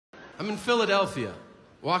I'm in Philadelphia,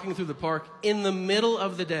 walking through the park in the middle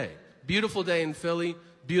of the day. Beautiful day in Philly,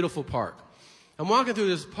 beautiful park. I'm walking through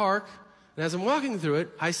this park, and as I'm walking through it,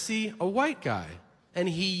 I see a white guy, and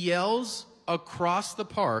he yells across the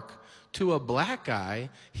park to a black guy.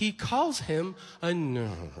 He calls him a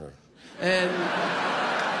nerd. And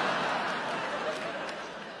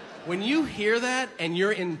when you hear that and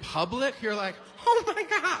you're in public, you're like, oh my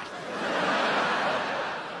God,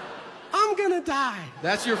 I'm gonna die.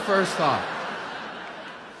 That's your first thought.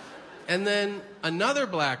 And then another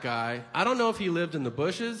black guy, I don't know if he lived in the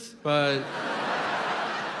bushes, but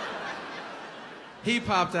he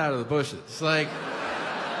popped out of the bushes. Like,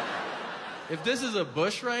 if this is a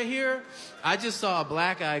bush right here, I just saw a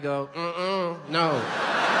black guy go, no.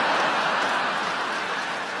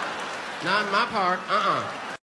 Not in my park,